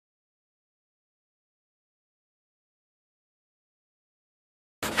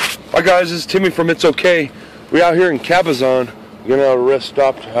Hi guys, this is Timmy from Itsokay. We out here in Cabazon. We're getting out of a rest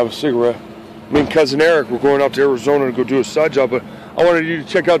stop to have a cigarette. Me and cousin Eric, we're going out to Arizona to go do a side job, but I wanted you to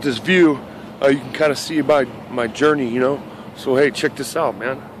check out this view. You can kind of see my journey, you know. So hey, check this out,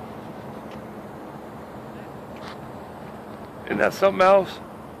 man. Isn't that something else?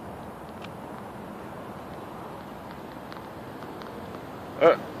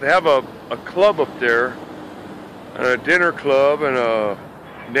 They have a club up there, and a dinner club, and a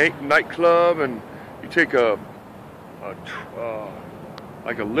nightclub, and you take like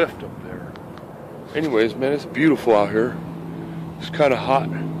a lift up there. Anyways, man, it's beautiful out here. It's kind of hot.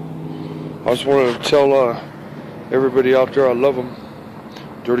 I just wanted to tell everybody out there I love them.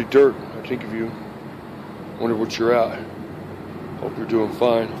 Dirty Dirt, I think of you. Wonder what you're at. Hope you're doing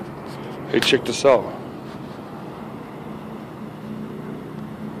fine. Hey, check this out.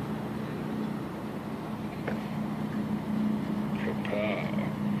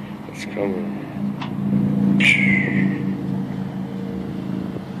 It's coming.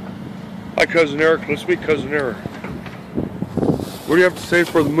 Hi, Cousin Eric. Let's meet Cousin Eric. What do you have to say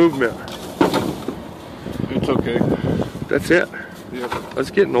for the movement? It's okay. That's it? Yeah.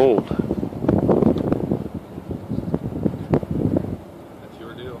 That's getting old. It's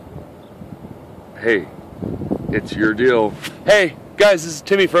your deal. Hey, it's your deal. Hey, guys, this is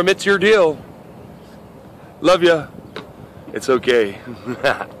Timmy from It's Your Deal. Love ya. It's okay.